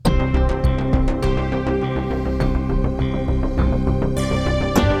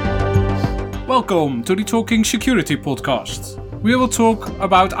Welcome to the Talking Security podcast. We will talk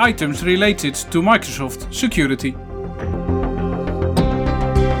about items related to Microsoft security.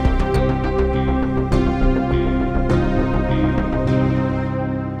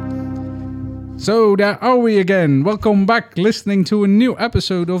 So there are we again. Welcome back listening to a new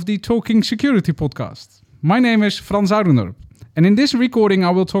episode of the Talking Security podcast. My name is Frans Oudenorp, and in this recording I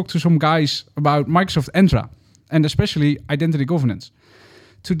will talk to some guys about Microsoft Entra and especially identity governance.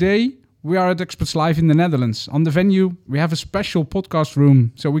 Today we are at Experts Live in the Netherlands. On the venue we have a special podcast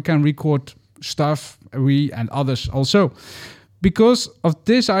room so we can record stuff, we and others also. Because of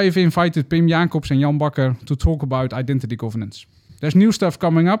this I have invited Pim Jacobs and Jan Bakker to talk about identity governance. There's new stuff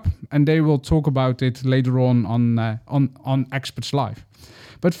coming up, and they will talk about it later on Experts Live.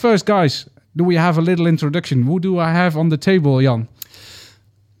 But first, guys, do we have a little introduction? Who do I have on the table, Jan?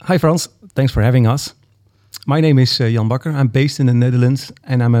 Hi, Frans. Thanks for having us. My name is Jan Bakker. I'm based in the Netherlands,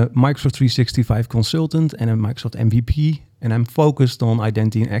 and I'm a Microsoft 365 consultant and a Microsoft MVP, and I'm focused on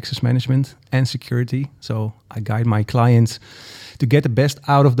identity and access management and security. So I guide my clients to get the best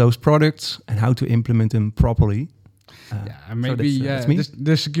out of those products and how to implement them properly. Maybe so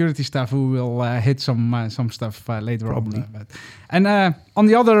the security stuff we will hit some stuff later Probably. on. And on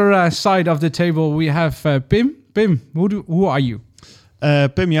the other side of the table we have Pim. Pim, who are you?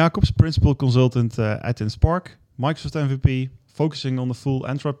 Pim Jacobs, principal consultant at Inspark, Microsoft MVP, focusing on the full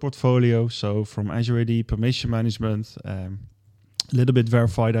Entra portfolio. So from Azure AD, permission management, a little bit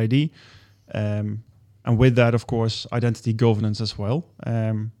verified ID, and with that, of course, identity governance as well.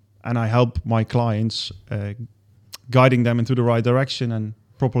 And I help my clients guiding them into the right direction and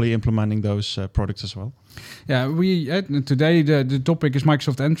properly implementing those products as well. Yeah, we today the topic is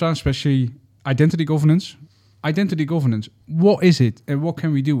Microsoft Entra, especially identity governance. Identity governance, what is it and what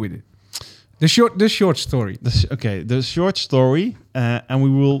can we do with it? The short story. The short story, and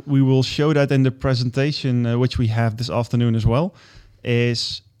we will show that in the presentation which we have this afternoon as well,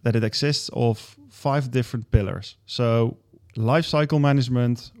 is that it exists of 5 different pillars. So lifecycle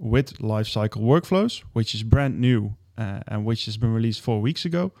management with lifecycle workflows, which is brand new and which has been released 4 weeks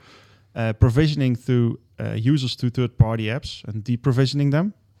ago. Provisioning through users to third-party apps and deprovisioning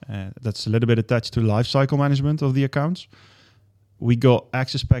them. That's a little bit attached to lifecycle management of the accounts. We got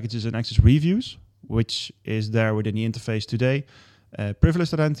access packages and access reviews, which is there within the interface today.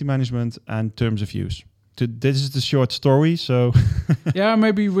 Privileged identity management and terms of use. This is the short story, so... Yeah,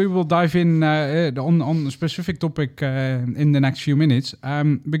 maybe we will dive in on a specific topic in the next few minutes.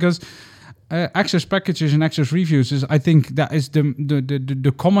 Because access packages and access reviews I think that is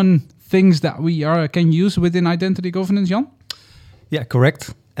the common things that we can use within identity governance, Jan? Yeah,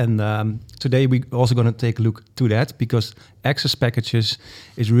 correct. And today we're also going to take a look to that because access packages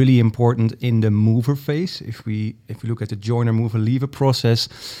is really important in the mover phase. If we look at the joiner, mover, leaver process,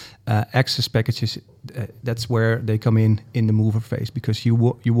 access packages, that's where they come in the mover phase because you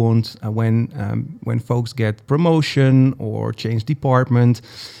want when folks get promotion or change department,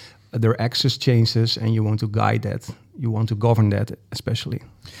 their access changes, and you want to guide that. You want to govern that, especially.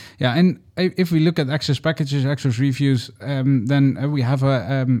 Yeah, and if we look at access packages, access reviews, then we have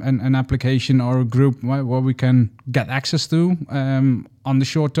an application or a group where we can get access to on the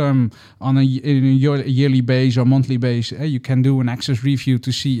short term, on a yearly base or monthly base. You can do an access review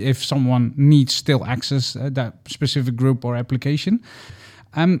to see if someone needs still access that specific group or application.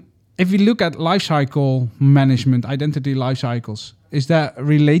 If we look at lifecycle management, identity lifecycles, is that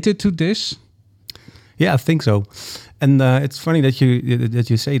related to this? Yeah, I think so. And it's funny that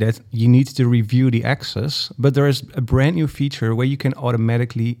you say that you need to review the access, but there is a brand new feature where you can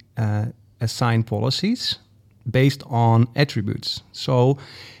automatically assign policies based on attributes. So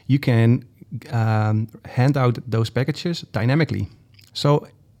you can hand out those packages dynamically. So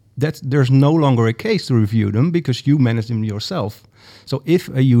there's no longer a case to review them because you manage them yourself. So if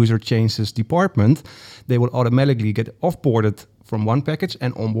a user changes department, they will automatically get offboarded from one package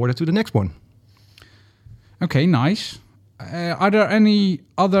and onboarded to the next one. Okay, nice. Are there any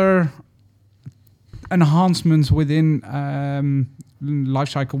other enhancements within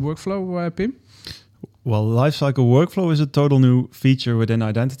lifecycle workflow, Pim? Well, lifecycle workflow is a total new feature within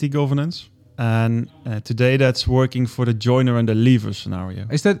identity governance. And today that's working for the joiner and the leaver scenario.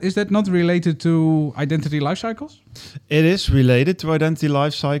 Is that not related to identity lifecycles? It is related to identity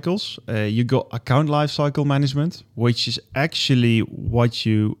lifecycles. You got account lifecycle management, which is actually what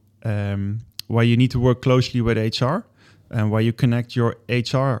you where you need to work closely with HR and where you connect your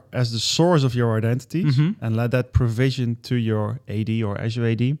HR as the source of your identities and let that provision to your AD or Azure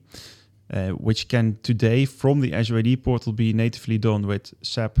AD. Which can today from the Azure AD portal be natively done with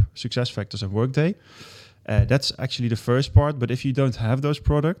SAP, SuccessFactors and Workday. That's actually the first part. But if you don't have those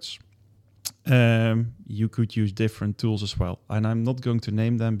products, You could use different tools as well. And I'm not going to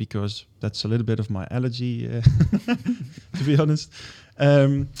name them because that's a little bit of my allergy, to be honest.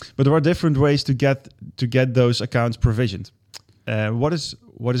 But there are different ways to get those accounts provisioned. What is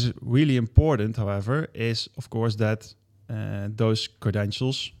really important, however, is of course that those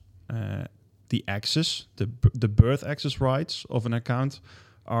credentials, the access, the birth access rights of an account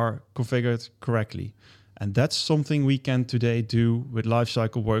are configured correctly. And that's something we can today do with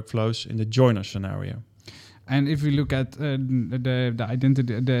lifecycle workflows in the joiner scenario. And if we look at the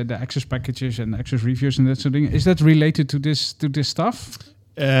identity, the access packages and access reviews and that sort of thing, is that related to this stuff?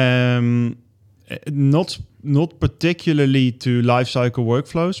 Not particularly to lifecycle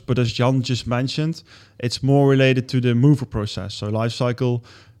workflows, but as Jan just mentioned, it's more related to the mover process. So lifecycle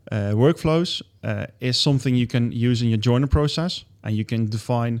workflows is something you can use in your joiner process, and you can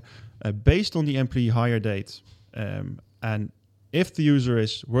define based on the employee hire date. And if the user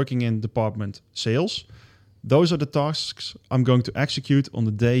is working in department sales, those are the tasks I'm going to execute on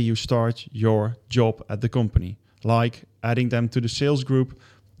the day you start your job at the company, like adding them to the sales group,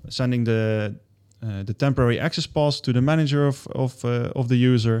 sending the temporary access pass to the manager of the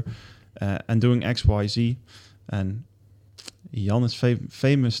user, and doing X, Y, Z. And Jan's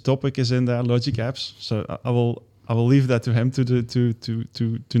famous topic is in there, logic apps. So I will leave that to him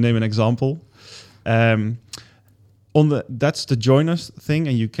to name an example. That's the joiners thing,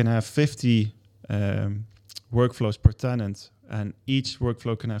 and you can have 50 workflows per tenant, and each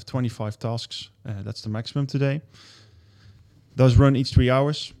workflow can have 25 tasks. That's the maximum today. Those run each 3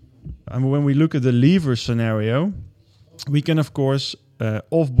 hours. And when we look at the lever scenario, we can of course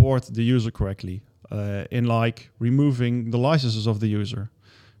offboard the user correctly, in like removing the licenses of the user,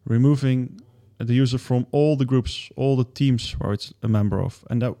 removing the user from all the groups, all the teams where it's a member of.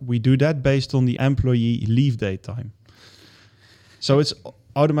 And that we do that based on the employee leave date time. So it's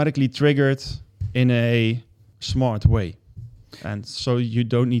automatically triggered in a smart way. And so you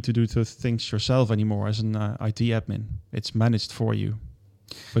don't need to do the things yourself anymore as an IT admin. It's managed for you,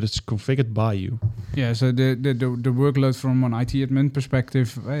 but it's configured by you. Yeah, so the workload from an IT admin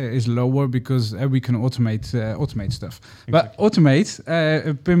perspective is lower because we can automate stuff. Exactly. But automate,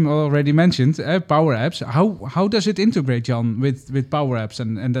 Pim already mentioned, Power Apps. How does it integrate, Jan, with Power Apps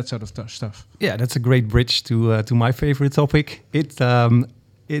and that sort of stuff? Yeah, that's a great bridge to my favorite topic.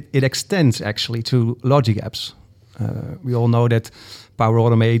 It extends actually to logic apps. We all know that Power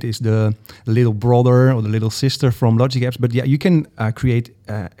Automate is the little brother or the little sister from Logic Apps. But yeah, you can create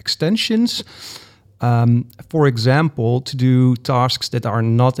extensions, for example, to do tasks that are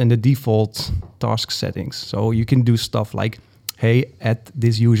not in the default task settings. So you can do stuff like, hey, add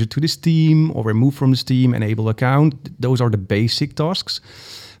this user to this team, or remove from this team, enable account. Those are the basic tasks.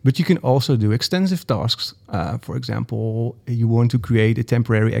 But you can also do extensive tasks. For example, you want to create a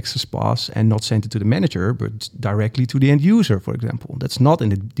temporary access pass and not send it to the manager, but directly to the end user, for example. That's not in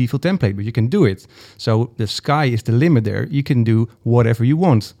the default template, but you can do it. So the sky is the limit there. You can do whatever you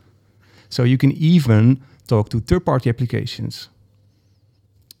want. So you can even talk to third-party applications.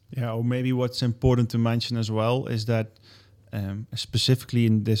 Yeah, or maybe what's important to mention as well is that specifically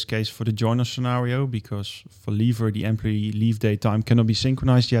in this case for the joiner scenario, because for lever, the employee leave date time cannot be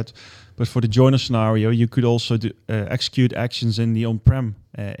synchronized yet. But for the joiner scenario, you could also execute actions in the on-prem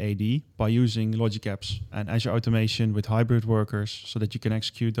AD by using Logic Apps and Azure Automation with hybrid workers, so that you can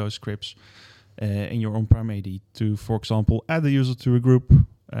execute those scripts in your on-prem AD to, for example, add the user to a group,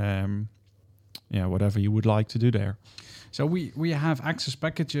 whatever you would like to do there. So we have access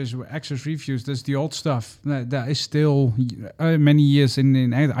packages, access reviews. That's the old stuff. That is still many years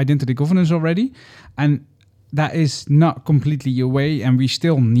in identity governance already. And that is not completely away, and we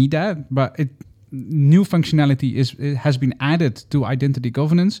still need that. But new functionality has been added to identity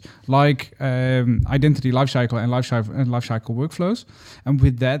governance, like identity lifecycle and lifecycle workflows. And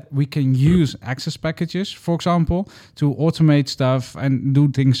with that, we can use access packages, for example, to automate stuff and do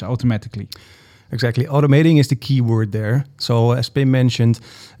things automatically. Exactly. Automating is the key word there. So as Pim mentioned,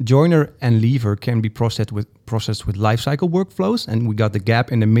 joiner and lever can be processed with lifecycle workflows. And we got the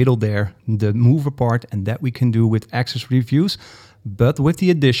gap in the middle there, the mover part, and that we can do with access reviews. But with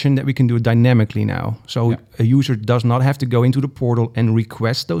the addition that we can do it dynamically now. So a user does not have to go into the portal and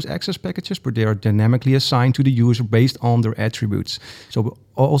request those access packages, but they are dynamically assigned to the user based on their attributes. So we're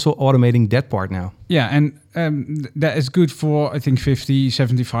also automating that part now. Yeah, and that is good for, I think,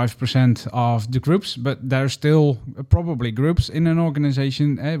 50-75% of the groups, but there are still probably groups in an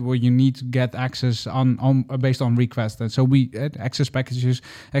organization where you need to get access on based on request. And so access packages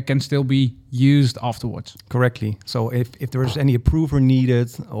can still be used afterwards. Correctly. So if there is any approver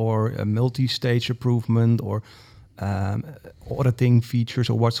needed, or a multi-stage improvement, or auditing features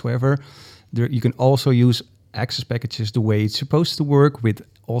or whatsoever, You can also use access packages the way it's supposed to work, with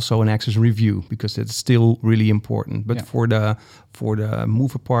also an access review, because it's still really important. But for the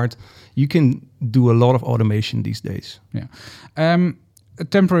mover part, you can do a lot of automation these days. Yeah. A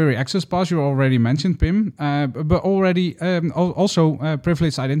temporary access pass you already mentioned, Pim, but already also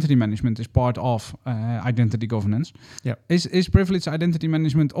privileged identity management is part of identity governance. Yeah. Is privileged identity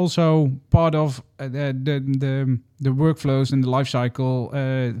management also part of the workflows and the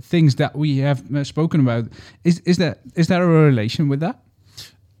lifecycle things that we have spoken about? Is there a relation with that?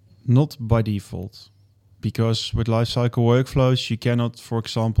 Not by default, because with lifecycle workflows, you cannot, for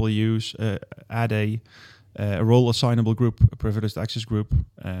example, add a role assignable group, a privileged access group.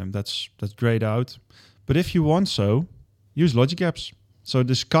 That's grayed out. But if you want so, use logic apps. So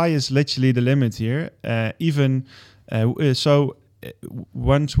the sky is literally the limit here.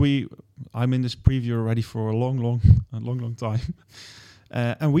 Once I'm in this preview already for a long time.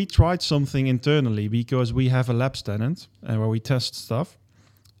 And we tried something internally because we have a labs tenant where we test stuff.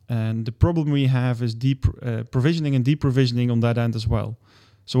 And the problem we have is provisioning and deprovisioning on that end as well.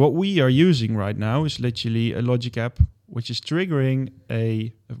 So what we are using right now is literally a logic app, which is triggering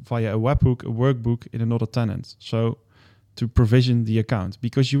via a webhook, a workbook in another tenant. So to provision the account,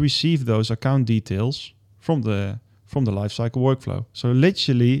 because you receive those account details from the lifecycle workflow. So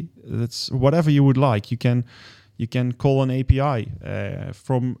literally, that's whatever you would like. You can call an API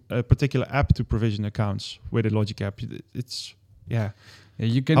from a particular app to provision accounts with a logic app.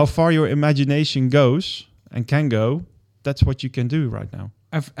 You can. How far your imagination goes and can go, that's what you can do right now.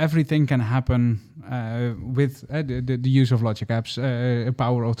 Everything can happen with the use of logic apps,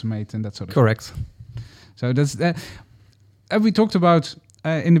 Power Automate, and that sort of Correct. Stuff. So that's we talked about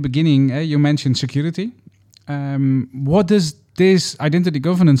in the beginning. You mentioned security. What does this identity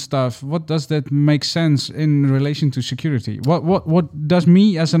governance stuff? What does that make sense in relation to security? What does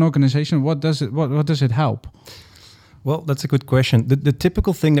me as an organization? What does it help? Well, that's a good question. The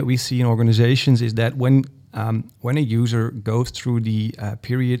typical thing that we see in organizations is that when a user goes through the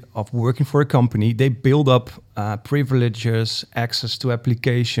period of working for a company, they build up privileges, access to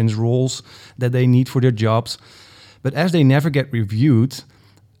applications, roles that they need for their jobs. But as they never get reviewed,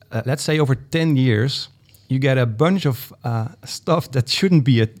 let's say over 10 years, you get a bunch of stuff that shouldn't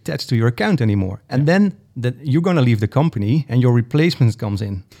be attached to your account anymore. And then you're going to leave the company and your replacement comes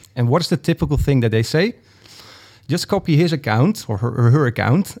in. And what's the typical thing that they say? Just copy his account or her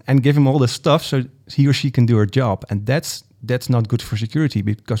account and give him all the stuff so he or she can do her job. And that's not good for security,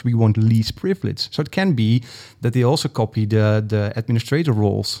 because we want least privilege. So it can be that they also copy the administrator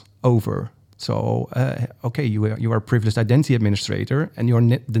roles over. So, you are a privileged identity administrator, and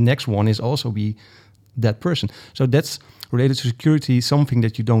the next one is also be that person. So that's related to security, something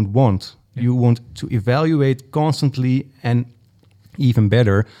that you don't want. Yeah. You want to evaluate constantly, and even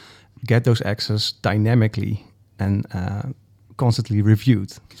better, get those access dynamically and constantly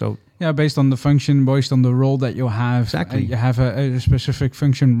reviewed. So based on the function, based on the role that you have. Exactly. You have a specific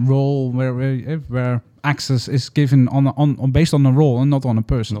function role where access is given on based on a role and not on a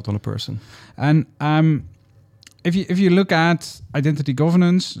person. Not on a person. And if you look at identity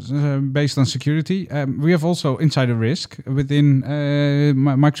governance based on security, we have also insider risk within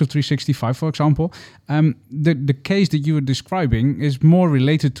Microsoft 365, for example. The case that you were describing is more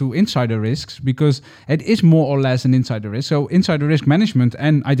related to insider risks, because it is more or less an insider risk. So insider risk management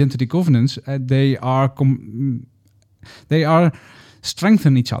and identity governance, they are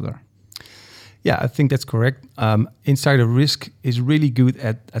strengthen each other. Yeah, I think that's correct. Insider risk is really good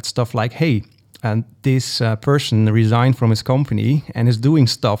at stuff like, hey, and this person resigned from his company and is doing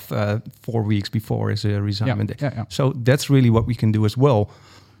stuff 4 weeks before his resignment day. Yeah. So that's really what we can do as well.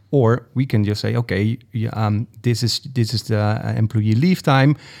 Or we can just say, okay, this is the employee leave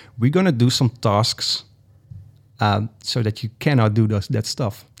time. We're going to do some tasks so that you cannot do that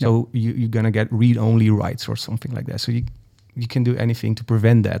stuff. Yeah. So you're going to get read-only rights or something like that. So you can do anything to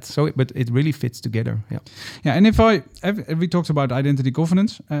prevent that. So, but it really fits together. Yeah. And if we talked about identity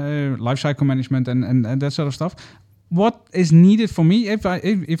governance, lifecycle management, and that sort of stuff, what is needed for me if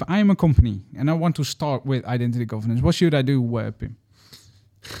I am a company and I want to start with identity governance? What should I do, Pim?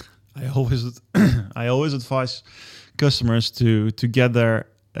 I always advise customers to get their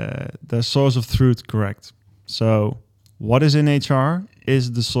source of truth correct. So, what is in HR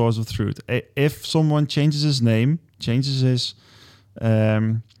is the source of truth. If someone changes his name, changes is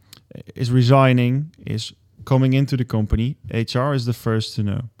resigning, is coming into the company, HR is the first to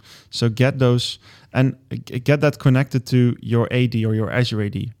know. So get those and get that connected to your AD or your Azure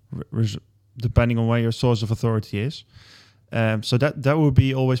AD, depending on where your source of authority is. So that would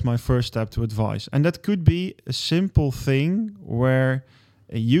be always my first step to advise. And that could be a simple thing where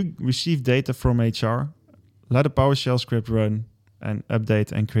You receive data from HR, let a PowerShell script run and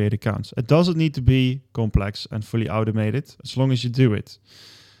update and create accounts. It doesn't need to be complex and fully automated as long as you do it.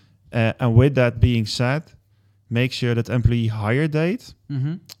 And with that being said, make sure that employee hire date.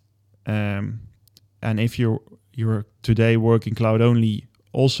 And if you're today working cloud only,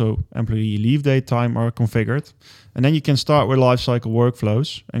 also employee leave date time are configured. And then you can start with lifecycle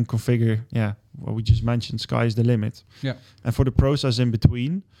workflows and configure, what we just mentioned, sky is the limit. Yeah. And for the process in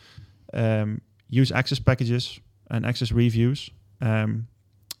between, use access packages and access reviews. And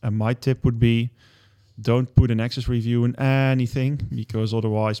my tip would be, don't put an access review in anything, because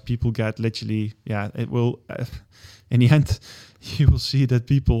otherwise people get literally, it will, in the end, you will see that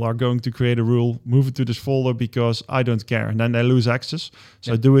people are going to create a rule, move it to this folder because I don't care, and then they lose access.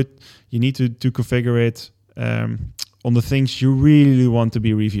 So do it. You need to configure it on the things you really want to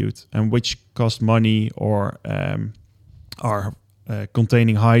be reviewed and which cost money or are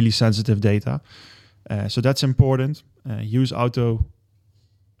containing highly sensitive data. So that's important. Use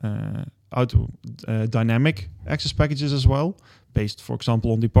dynamic access packages as well, based, for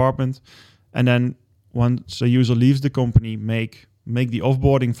example, on department. And then once a user leaves the company, make the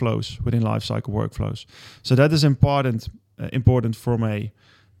offboarding flows within lifecycle workflows. So that is important from a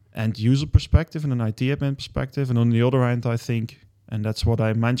end user perspective and an IT admin perspective. And on the other hand, I think, and that's what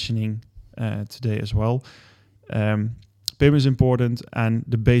I'm mentioning today as well, PIM is important and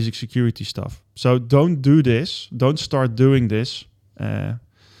the basic security stuff. So don't do this. Don't start doing this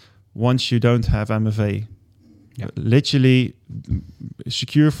once you don't have MFA. Yeah. Literally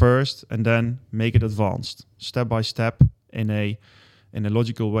secure first and then make it advanced, step by step in a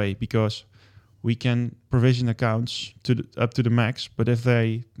logical way, because we can provision accounts up to the max, but if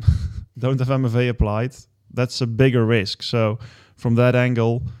they don't have MFA applied, that's a bigger risk. So from that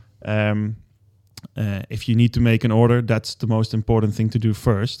angle, if you need to make an order, that's the most important thing to do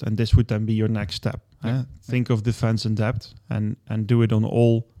first, and this would then be your next step. Think of defense in depth and do it on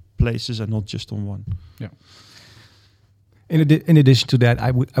all places and not just on one. Yeah. In addition to that,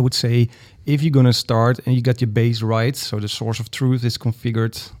 I would say, if you're going to start and you got your base right, so the source of truth is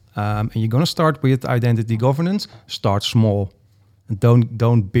configured, and you're going to start with identity governance, start small.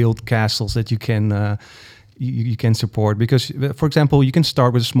 Don't build castles that you can you can support, because, for example, you can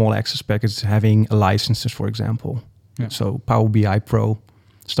start with a small access package having licenses, for example. Yeah. So Power BI Pro,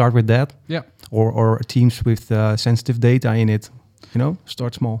 start with that. Yeah. Or teams with sensitive data in it.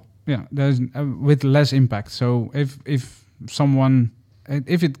 Start small. Yeah, there's with less impact. So if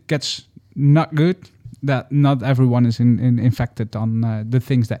it gets not good, that not everyone is infected on the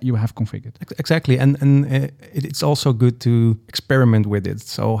things that you have configured. Exactly, and it's also good to experiment with it.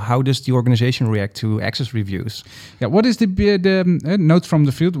 So how does the organization react to access reviews? Yeah, what is the notes from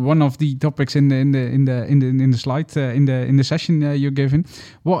the field? One of the topics in the slide in the session you're given.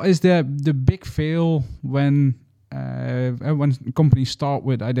 What is the big fail when companies start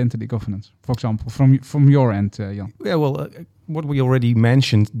with identity governance, for example, from your end, Jan? Yeah, well, what we already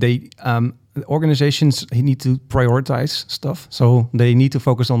mentioned, organizations need to prioritize stuff. So they need to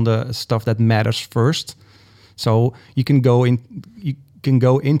focus on the stuff that matters first. So you can go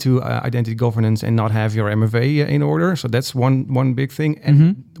into identity governance and not have your MFA in order. So that's one big thing.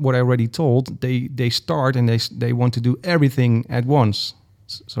 And what I already told, they start and they want to do everything at once.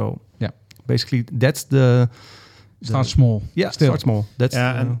 So basically that's start small. Yeah, start small. That's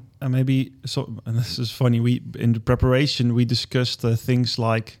and maybe so. And this is funny. We in the preparation we discussed things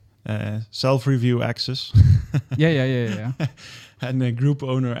like self-review access. yeah. And group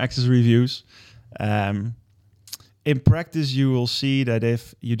owner access reviews. In practice, you will see that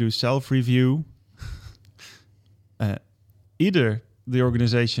if you do self-review, either the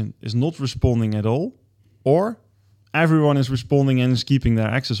organization is not responding at all, or everyone is responding and is keeping their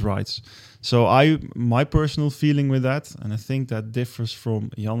access rights. So my personal feeling with that, and I think that differs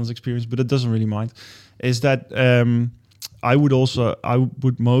from Jan's experience, but it doesn't really mind, is that I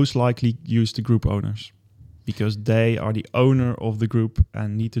would most likely use the group owners, because they are the owner of the group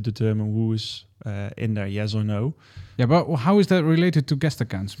and need to determine who is in there, yes or no. Yeah, but how is that related to guest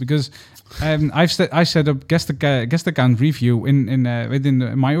accounts? Because I set up guest account review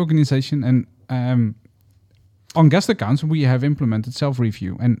within my organization, and on guest accounts we have implemented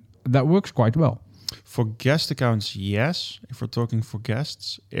self-review, and that works quite well. For guest accounts, yes. If we're talking for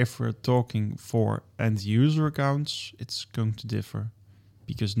guests, if we're talking for end user accounts, it's going to differ,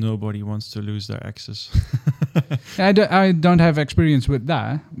 because nobody wants to lose their access. I don't have experience with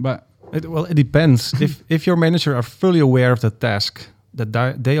that, but it depends. if your manager are fully aware of the task, that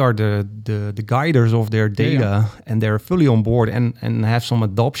they are the guiders of their data, and they're fully on board and have some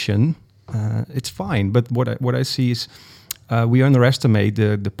adoption, it's fine. But what I see is we underestimate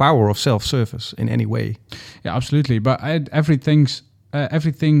the power of self-service in any way. Yeah, absolutely. But everything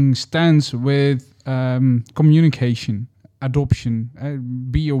stands with communication, adoption.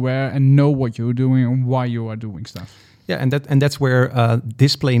 Be aware and know what you're doing and why you are doing stuff. Yeah, and that's where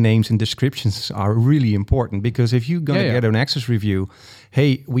display names and descriptions are really important, because if you're gonna get an Access review,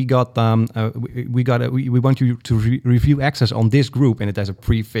 hey, we want you to review Access on this group, and it has a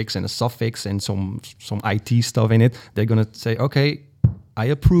prefix and a suffix and some IT stuff in it. They're gonna say, okay, I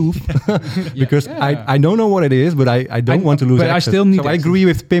approve, because I don't know what it is, but I don't want to lose access. I still need so access. I agree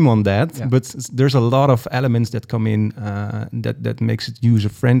with Pim on that, Yeah. but there's a lot of elements that come in that makes it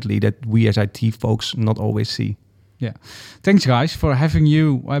user-friendly that we as IT folks not always see. Yeah, thanks guys for having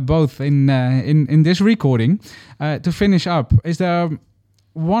you both in this recording. To finish up, is there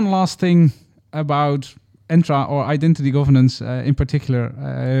one last thing about Entra or identity governance in particular,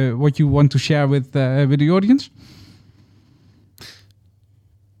 what you want to share with the audience?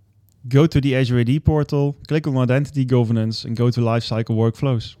 Go to the Azure AD portal, click on Identity Governance, and go to Lifecycle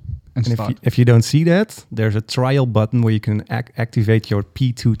Workflows. And And start. if you don't see that, there's a trial button where you can activate your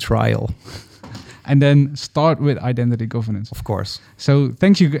P2 trial, And then start with identity governance. of course. So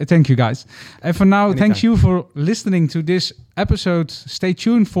thank you guys. And for now, Anytime. thanks you for listening to this episode. Stay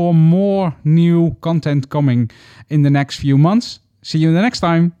tuned for more new content coming in the next few months. See you the next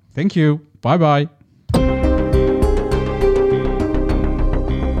time. Thank you. Bye bye.